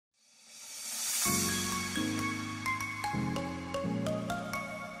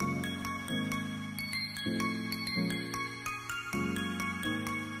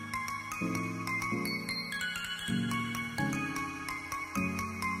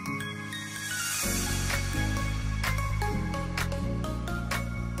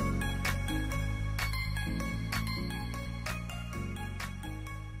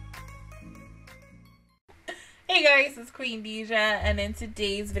Hey guys, it's Queendija, and in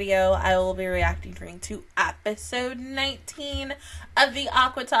today's video, I will be reacting to episode 19 of the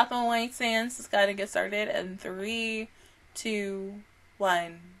Aquatope and White Sands. It's gotta get started in 3, 2,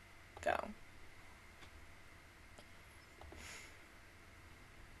 1, go.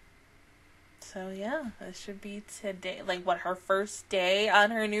 So yeah, this should be today, like what, her first day on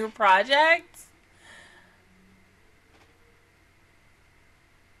her new project?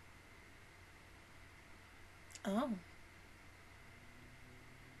 Oh.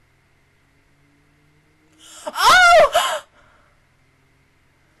 Oh!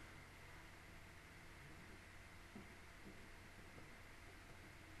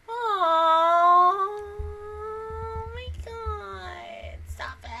 Oh my God.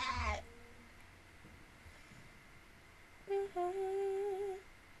 Stop it.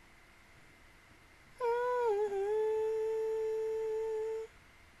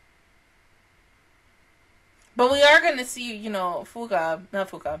 But we are going to see, you know, Kukuru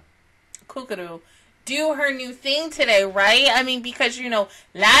do her new thing today, right? I mean, because, you know,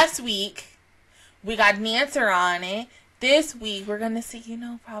 last week we got Netsrym on it. This week we're going to see, you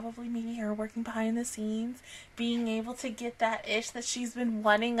know, probably maybe her working behind the scenes, being able to get that ish that she's been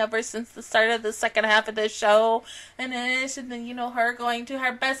wanting ever since the start of the second half of the show. An ish, and then, you know, her going to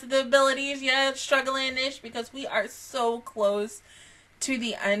her best of the abilities, yeah, struggling ish, because we are so close to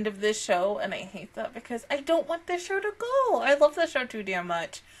the end of this show, and I hate that because I don't want this show to go. I love this show too damn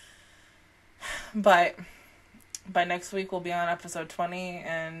much. But by next week we'll be on episode 20,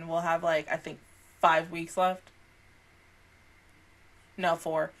 and we'll have, like, I think 5 weeks left. No,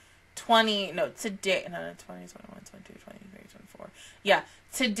 4. 20, no, today, no, 20, 21, 22, 23, 24. Yeah,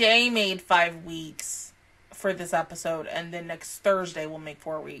 today made 5 weeks for this episode, and then next Thursday we'll make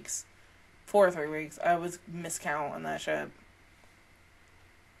 4 weeks. 4 or 3 weeks. I was miscount on that shit.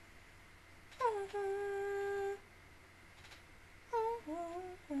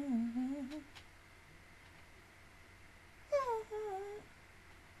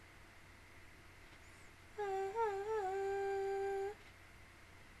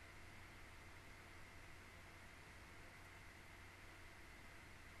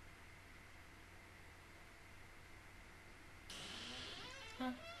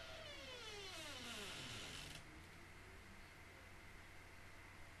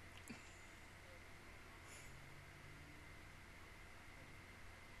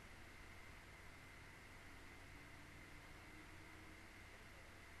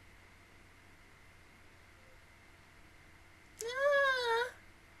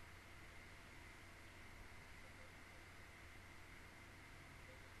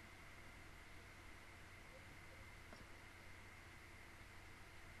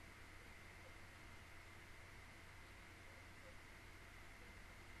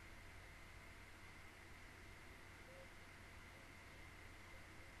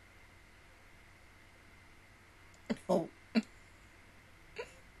 Oh.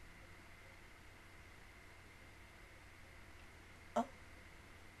 Oh.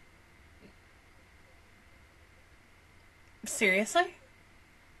 Seriously?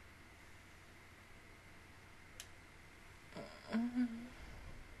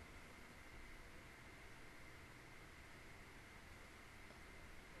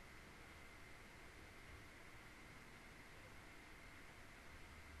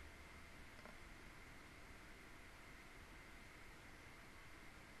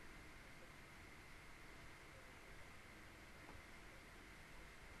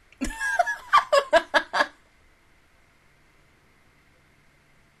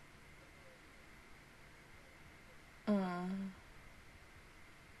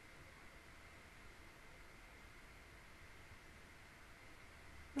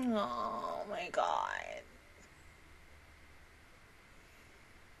 Oh my God.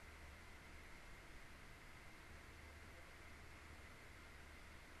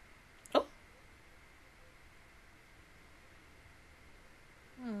 Oh.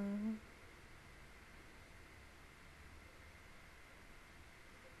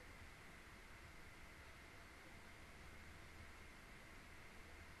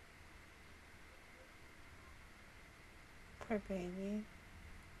 Poor baby.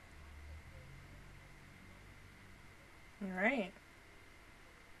 All right.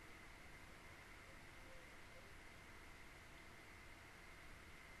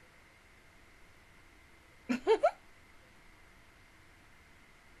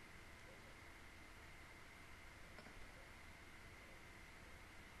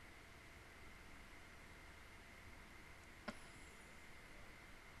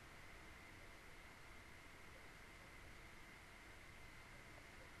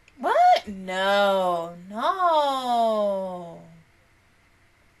 What? No, no.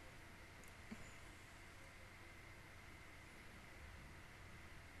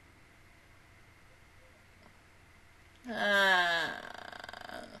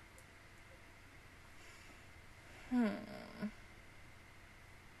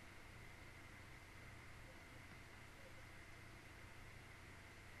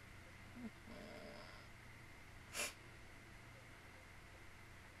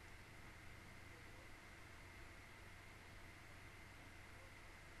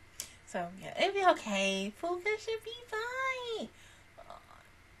 So, yeah, it'd be okay. Fuka should be fine.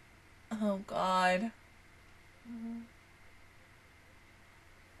 Oh, God.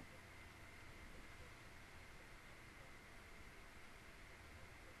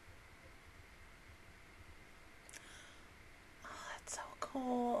 Oh, that's so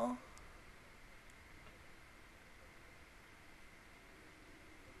cool.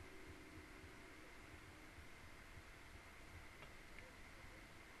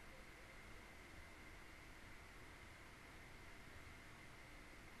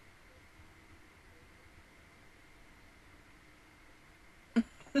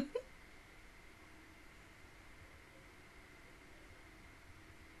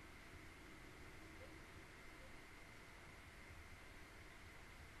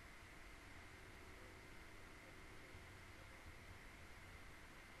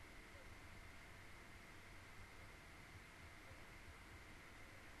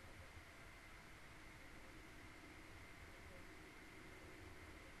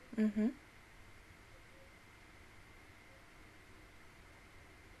 Mm-hmm.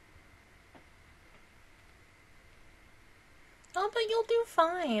 Oh, but you'll do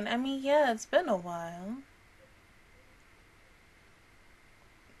fine. I mean, yeah, it's been a while.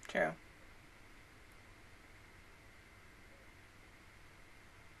 True.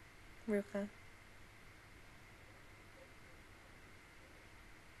 Ruka.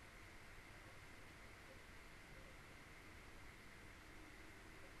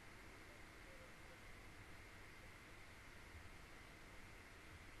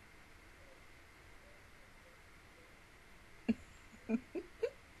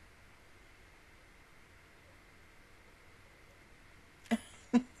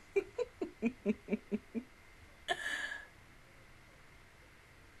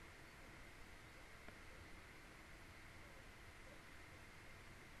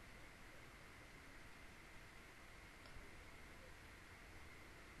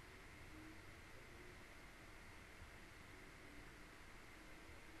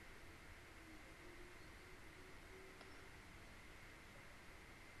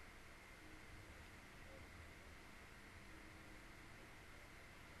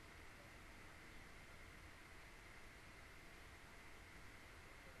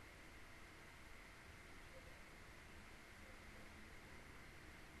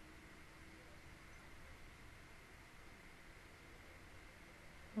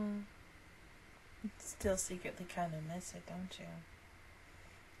 Still secretly kind of miss it, don't you?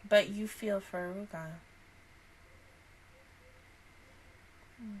 But you feel for Ruka.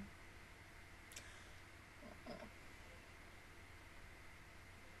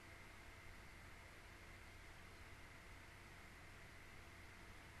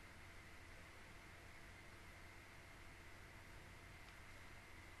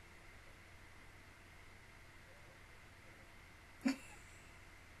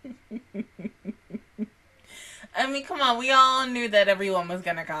 I mean, come on, we all knew that everyone was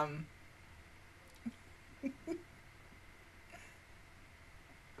gonna come.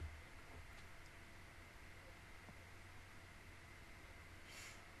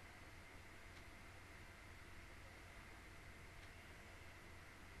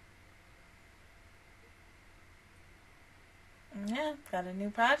 Yeah, got a new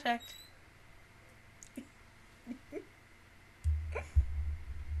project.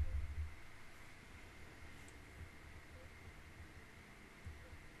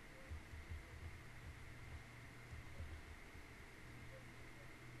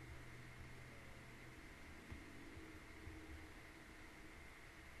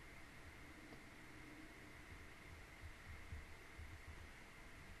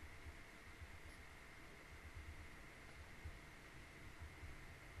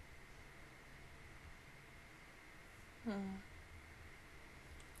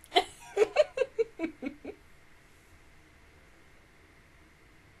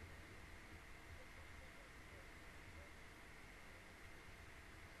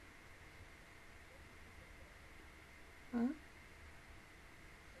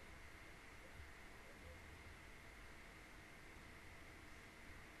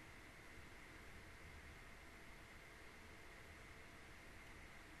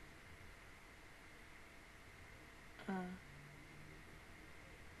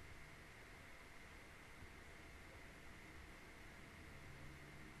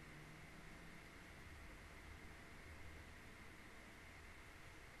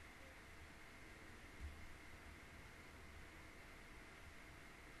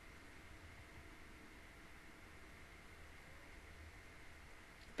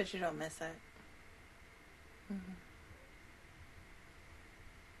 But you don't miss it.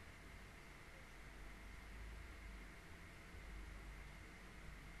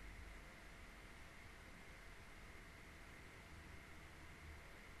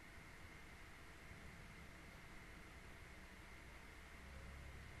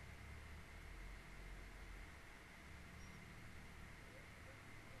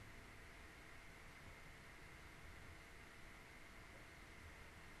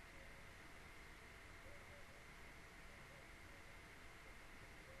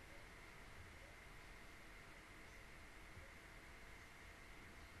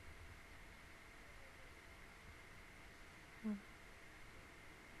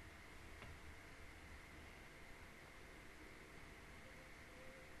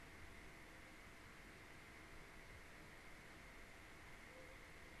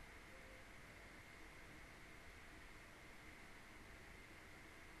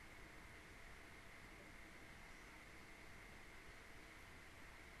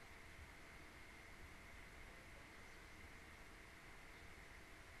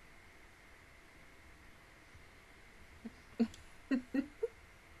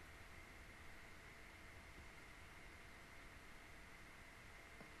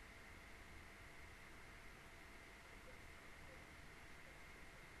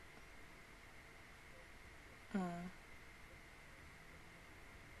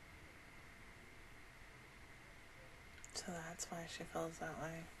 So that's why she feels that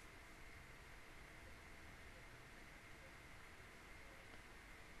way.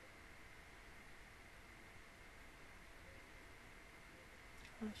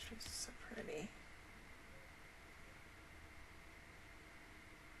 Oh, she's so pretty.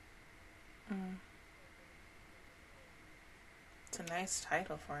 It's a nice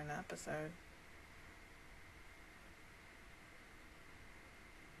title for an episode.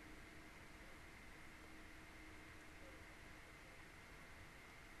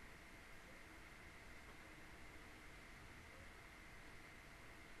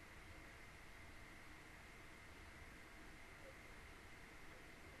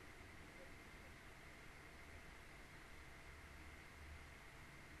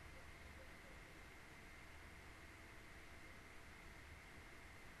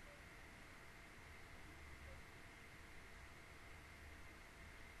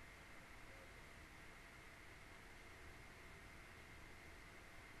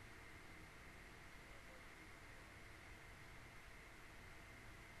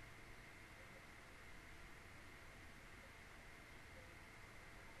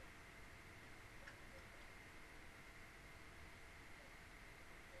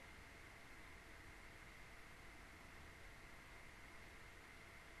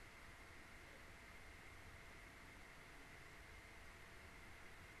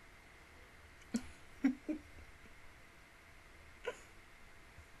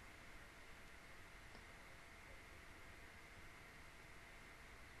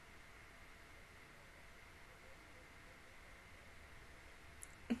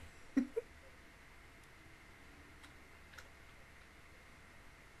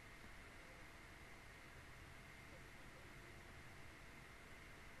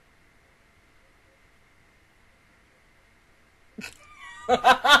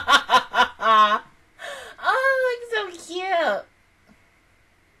 Oh, it looks so cute.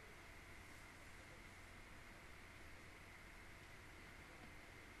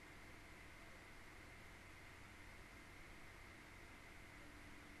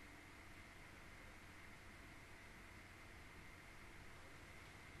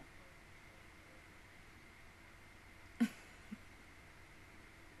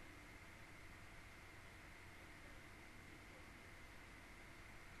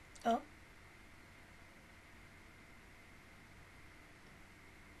 Oh.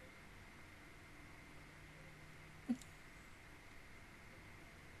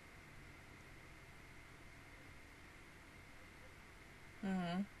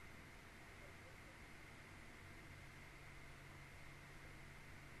 Mm-hmm.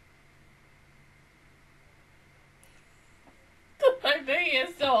 The fact that he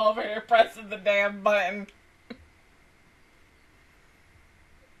is still over here pressing the damn button.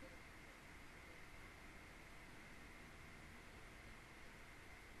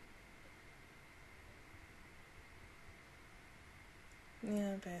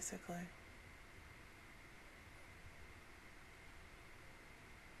 Yeah, basically.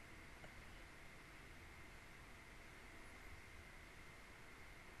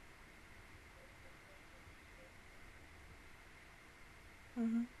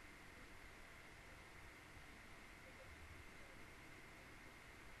 Mm-hmm.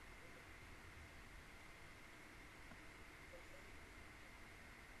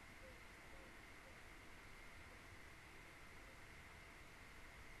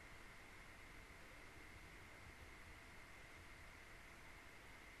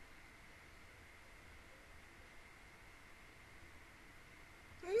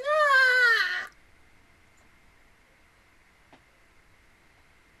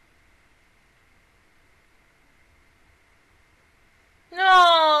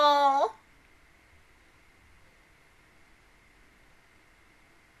 No.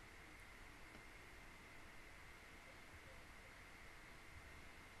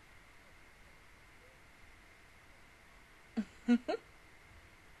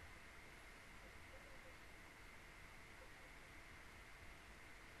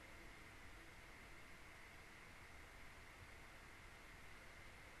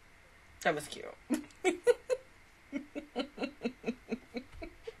 That was cute.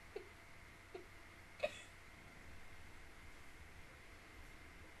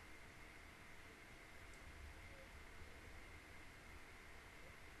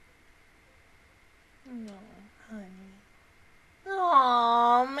 No, honey.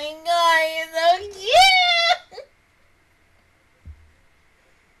 Oh my God, you're so cute.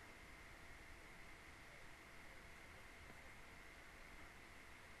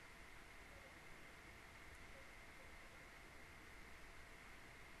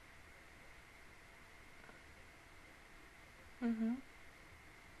 Mm-hmm.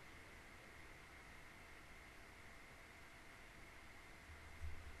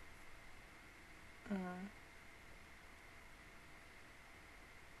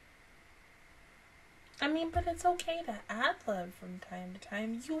 I mean, but it's okay to ad-lib from time to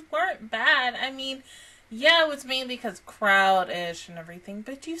time. You weren't bad. I mean, yeah, it was mainly because crowd-ish and everything,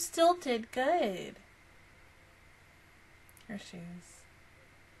 but you still did good. Her shoes.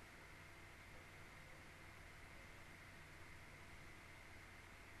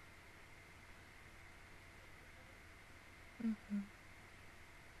 Mm-hmm.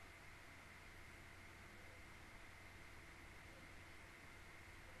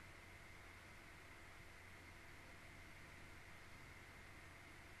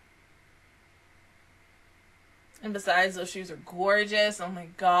 And besides, those shoes are gorgeous. Oh my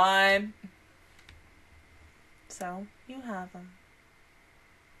god. So, you have them.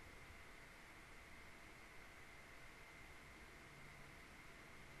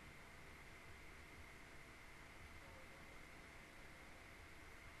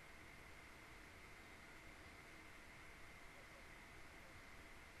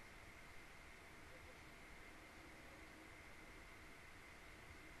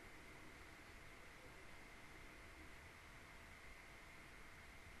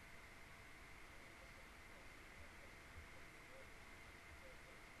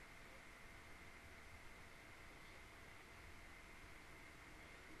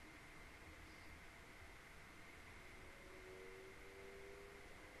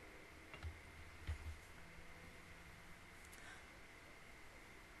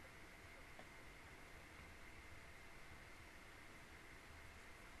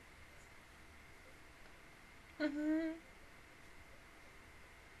 Mm-hmm.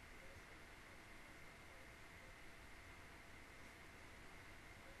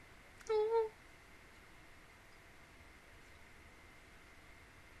 Oh.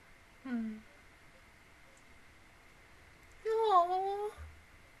 Hmm. Oh.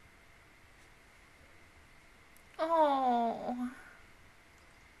 Oh.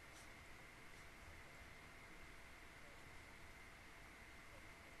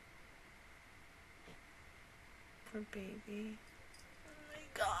 Poor baby. Oh my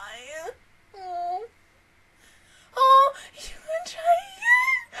god. Oh. Oh, you can try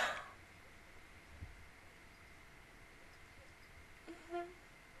again. Mm-hmm.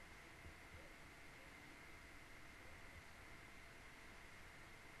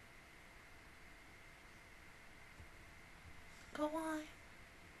 Go on.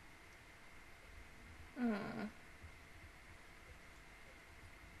 Mm.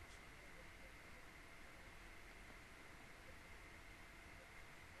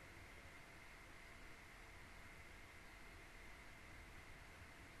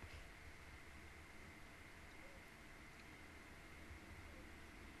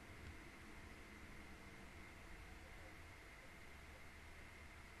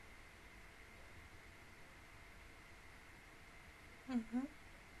 Mm-hmm.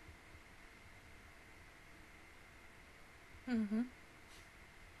 Mm-hmm.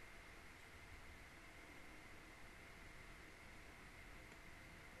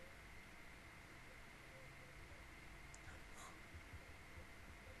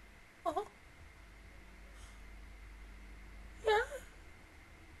 Oh. Yeah.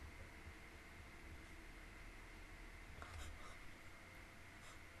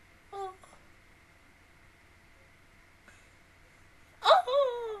 Oh. Oh.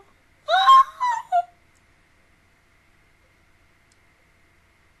 Oh.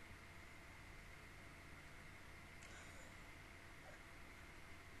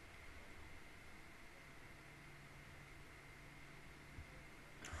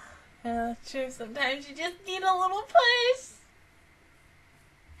 Yeah, true. Sometimes you just need a little push.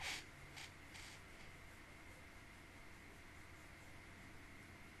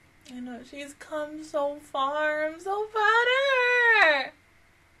 I know, she's come so far. I'm so proud of her.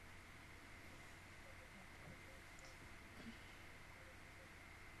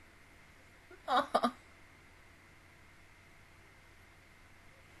 Oh.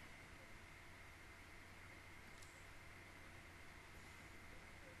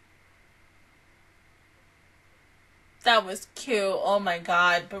 That was cute. Oh my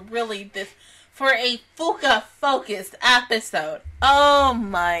god. But really, this, for a Fuka focused episode, oh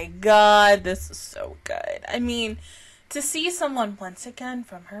my god, this is so good. I mean, to see someone once again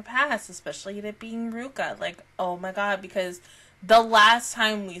from her past, especially it being Ruka, like, oh my god, because the last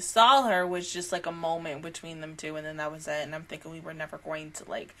time we saw her was just like a moment between them two, and then that was it. And I'm thinking we were never going to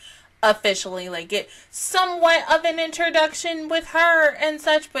like officially like get somewhat of an introduction with her and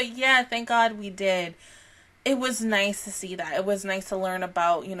such, but yeah, thank god we did. it was nice to see that. It was nice to learn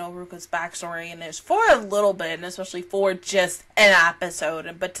about, you know, Ruka's backstory, and it's for a little bit, and especially for just an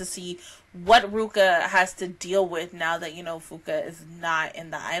episode, but to see what Ruka has to deal with now that, you know, Fuka is not in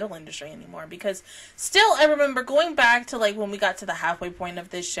the idol industry anymore. Because still, I remember going back to, like, when we got to the halfway point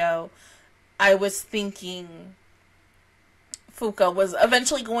of this show, I was thinking Fuka was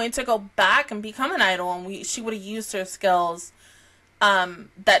eventually going to go back and become an idol, and she would have used her skills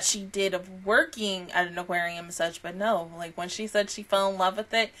that she did of working at an aquarium and such. But no, like, when she said she fell in love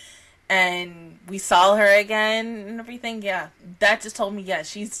with it and we saw her again and everything, yeah, that just told me, yeah,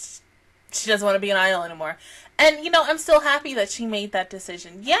 she doesn't want to be an idol anymore. And, you know, I'm still happy that she made that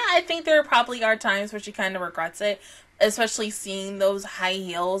decision. Yeah, I think there probably are times where she kind of regrets it, especially seeing those high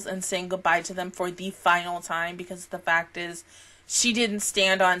heels and saying goodbye to them for the final time, because the fact is, she didn't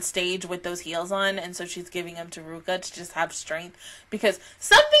stand on stage with those heels on, and so she's giving them to Ruka to just have strength. Because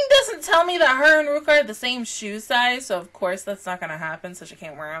something doesn't tell me that her and Ruka are the same shoe size, so of course that's not going to happen, so she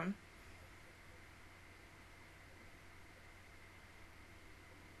can't wear them.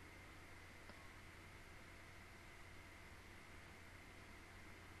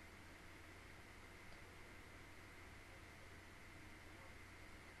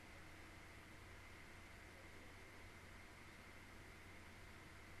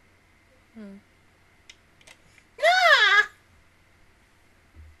 Ah!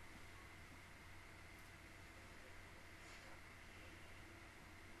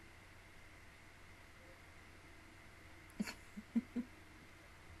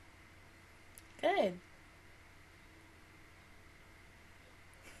 Good.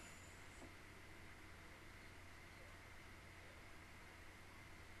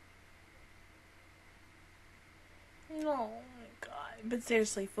 Oh my god. But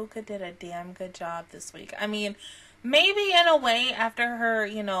seriously, Fuka did a damn good job this week. I mean, maybe in a way, after her,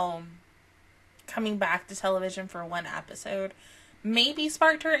 you know, coming back to television for one episode, maybe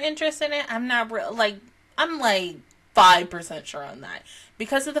sparked her interest in it. I'm not I'm like 5% sure on that.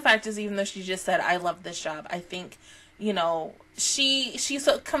 Because of the fact is, even though she just said, I love this job, I think, you know, she's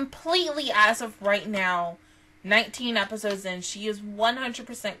so completely, as of right now, 19 episodes in, she is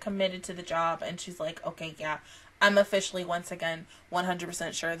 100% committed to the job, and she's like, okay, yeah, I'm officially once again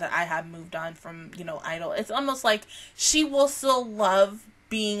 100% sure that I have moved on from, you know, idol. It's almost like she will still love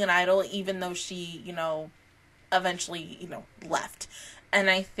being an idol, even though she, you know, eventually, you know, left. And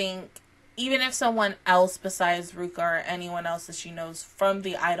I think even if someone else besides Ruka or anyone else that she knows from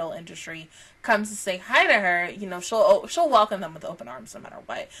the idol industry comes to say hi to her, you know, she'll welcome them with open arms no matter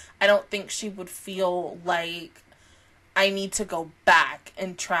what. I don't think she would feel like I need to go back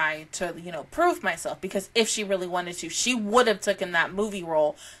and try to, you know, prove myself, because if she really wanted to, she would have taken that movie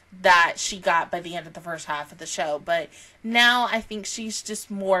role that she got by the end of the first half of the show. But now I think she's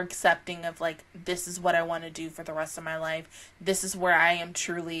just more accepting of, like, this is what I want to do for the rest of my life. This is where I am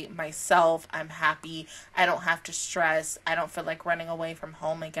truly myself. I'm happy. I don't have to stress. I don't feel like running away from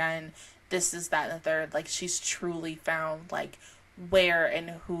home again. This is that and the third. Like, she's truly found, like, where and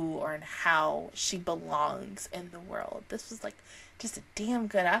who or and how she belongs in the world. This was like just a damn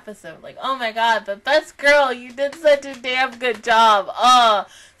good episode. Like, oh my god, the best girl, you did such a damn good job. Oh,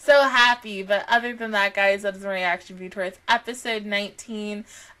 so happy. But other than that, guys, that is my reaction view towards episode 19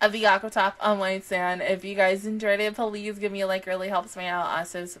 of the Aquatope on White Sand. If you guys enjoyed it, please give me a like. It really helps me out.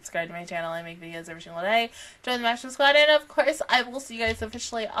 Also, subscribe to my channel. I make videos every single day. Join the Master Squad. And of course, I will see you guys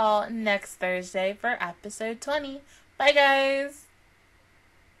officially all next Thursday for episode 20. Bye, guys.